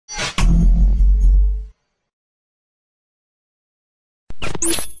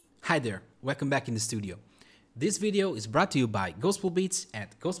Hi there, welcome back in the studio. This video is brought to you by Gospel Beats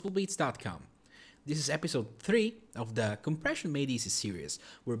at gospelbeats.com. This is episode 3 of the Compression Made Easy series.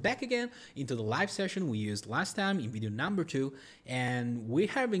 We're back again into the live session we used last time in video number 2, and we're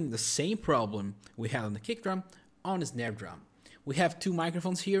having the same problem we had on the kick drum on the snare drum. We have two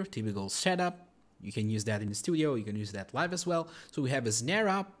microphones here, typical setup. You can use that in the studio, you can use that live as well. So we have a snare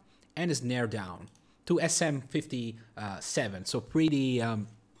up and a snare down. Two SM57, so pretty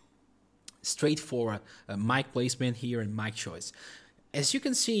straightforward mic placement here and mic choice. As you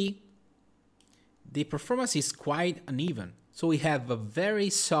can see, the performance is quite uneven. So we have a very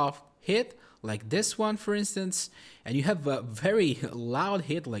soft hit like this one, for instance, and you have a very loud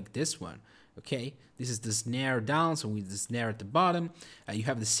hit like this one. Okay, this is the snare down, so with the snare at the bottom. You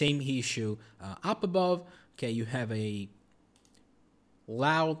have the same issue up above. Okay, you have a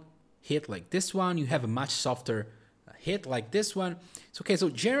loud hit like this one. You have a much softer hit like this one. So, okay, so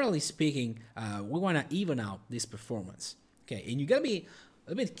generally speaking, we want to even out this performance. Okay, and you gotta be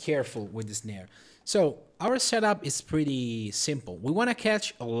a bit careful with the snare. So our setup is pretty simple. We want to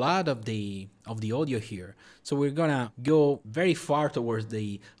catch a lot of the audio here. So we're gonna go very far towards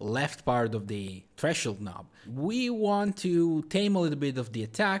the left part of the threshold knob. We want to tame a little bit of the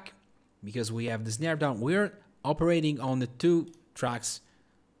attack because we have the snare down. We're operating on the two tracks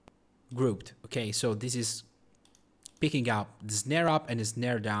grouped. Okay, so this is picking up the snare up and the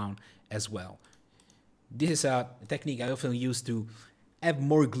snare down as well. This is a technique I often use to have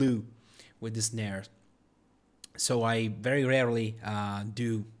more glue with the snare. So I very rarely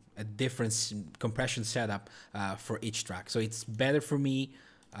do a different compression setup for each track. So it's better for me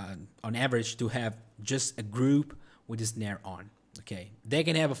on average to have just a group with the snare on. Okay, they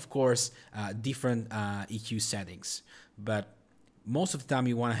can have, of course, different EQ settings, but most of the time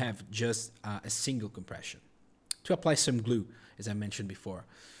you want to have just a single compression to apply some glue, as I mentioned before.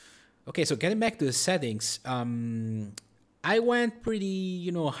 Okay, so getting back to the settings, I went pretty,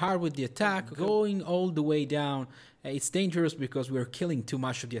 hard with the attack, going all the way down. It's dangerous because we're killing too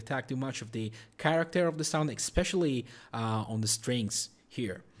much of the attack, too much of the character of the sound, especially on the strings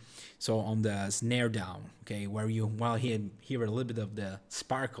here. So on the snare down, okay, where you hear a little bit of the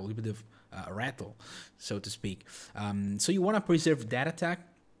sparkle, a little bit of rattle, so to speak. So you want to preserve that attack,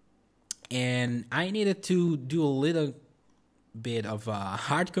 and I needed to do a little bit of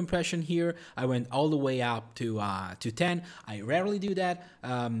hard compression here. I went all the way up to 10. I rarely do that,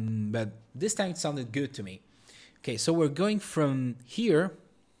 but this time it sounded good to me. Okay, so we're going from here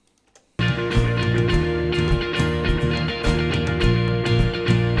to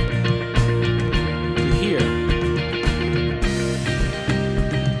here.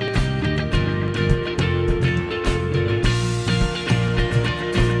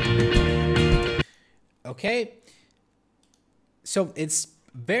 Okay, so it's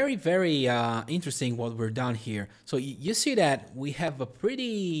very, very interesting what we're done here. So you see that we have a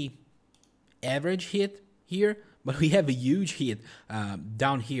pretty average hit here, but we have a huge hit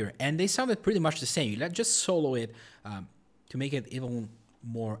down here, and they sounded pretty much the same. Let's just solo it to make it even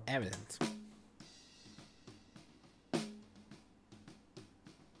more evident.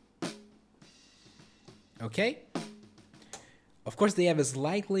 Okay. Of course, they have a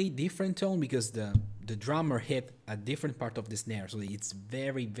slightly different tone because the drummer hit a different part of the snare, so it's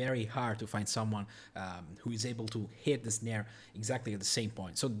very, very hard to find someone who is able to hit the snare exactly at the same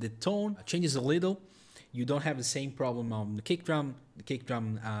point. So the tone changes a little. You don't have the same problem on the kick drum. The kick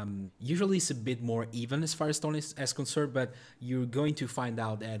drum usually is a bit more even as far as tone is concerned, but you're going to find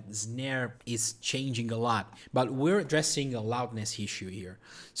out that the snare is changing a lot. But we're addressing a loudness issue here.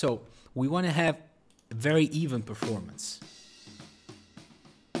 So we want to have a very even performance.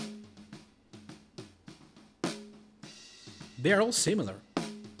 They're all similar.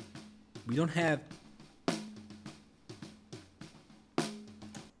 We don't have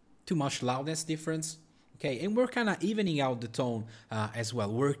too much loudness difference. Okay, and we're kind of evening out the tone as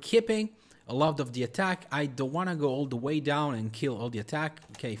well. We're keeping a lot of the attack. I don't want to go all the way down and kill all the attack.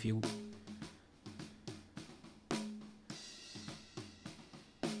 Okay, if you...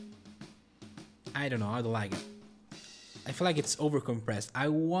 I don't know, I don't like it. I feel like it's overcompressed. I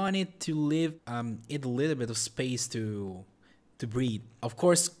want it to leave it a little bit of space to breathe. Of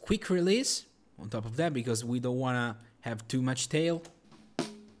course, quick release on top of that because we don't want to have too much tail.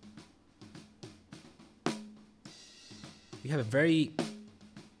 We have a very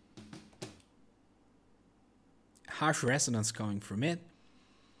harsh resonance coming from it,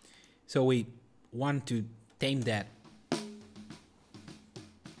 so we want to tame that.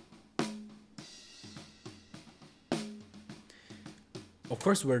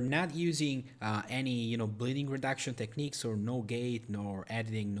 course, we're not using any bleeding reduction techniques, or no gate, nor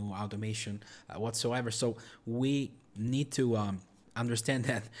editing, no automation whatsoever. So we need to understand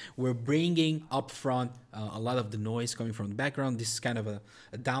that we're bringing up front a lot of the noise coming from the background. This is kind of a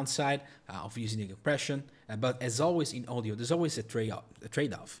downside of using the compression, but as always in audio, there's always a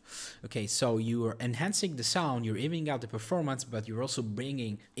trade-off. Okay, so you're enhancing the sound, you're evening out the performance, but you're also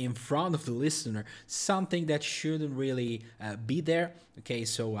bringing in front of the listener something that shouldn't really be there. Okay,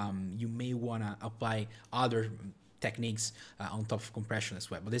 so you may want to apply other techniques on top of compression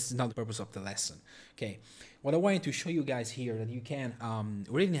as well, but this is not the purpose of the lesson. Okay, what I wanted to show you guys here, that you can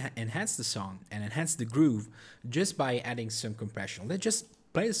really enhance the song and enhance the groove just by adding some compression. Let's just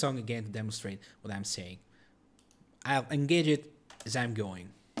play the song again to demonstrate what I'm saying. I'll engage it as I'm going.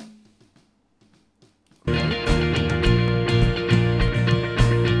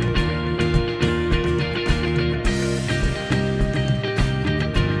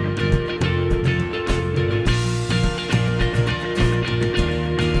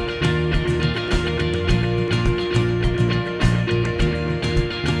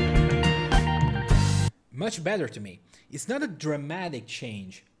 Much better to me. It's not a dramatic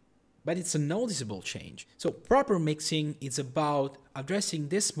change, but it's a noticeable change. So proper mixing is about addressing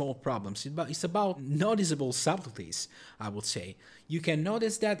these small problems. It's about noticeable subtleties, I would say. You can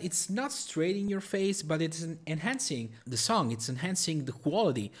notice that it's not straight in your face, but it's enhancing the song. It's enhancing the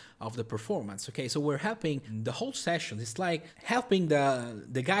quality of the performance. Okay, so we're helping the whole session. It's like helping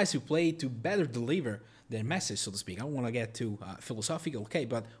the guys who play to better deliver their message, so to speak. I don't want to get too philosophical, okay,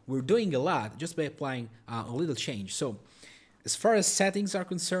 but we're doing a lot just by applying a little change. So as far as settings are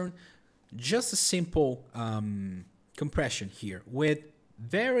concerned, just a simple compression here with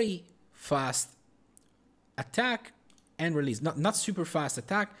very fast attack and release. Not super fast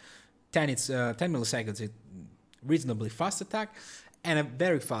attack, 10 milliseconds, reasonably fast attack, and a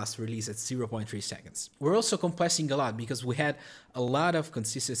very fast release at 0.3 seconds. We're also compressing a lot because we had a lot of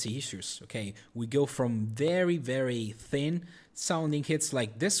consistency issues, okay? We go from very, very thin sounding hits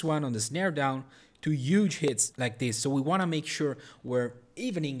like this one on the snare down to huge hits like this. So we want to make sure we're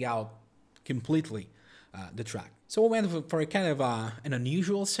evening out completely the track. So we went for a kind of an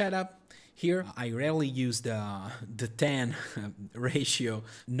unusual setup. Here, I rarely use the 10 ratio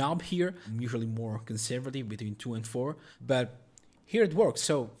knob here. I'm usually more conservative, between 2 and 4, but here it works.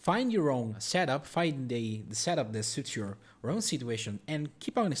 So find your own setup, find the setup that suits your own situation, and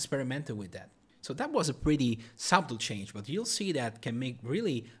keep on experimenting with that. So that was a pretty subtle change, but you'll see that can make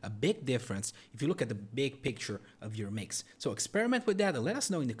really a big difference if you look at the big picture of your mix. So experiment with that and let us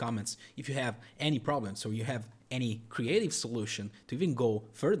know in the comments if you have any problems or you have any creative solution to even go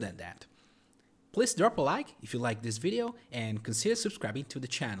further than that. Please drop a like if you like this video and consider subscribing to the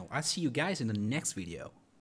channel. I'll see you guys in the next video.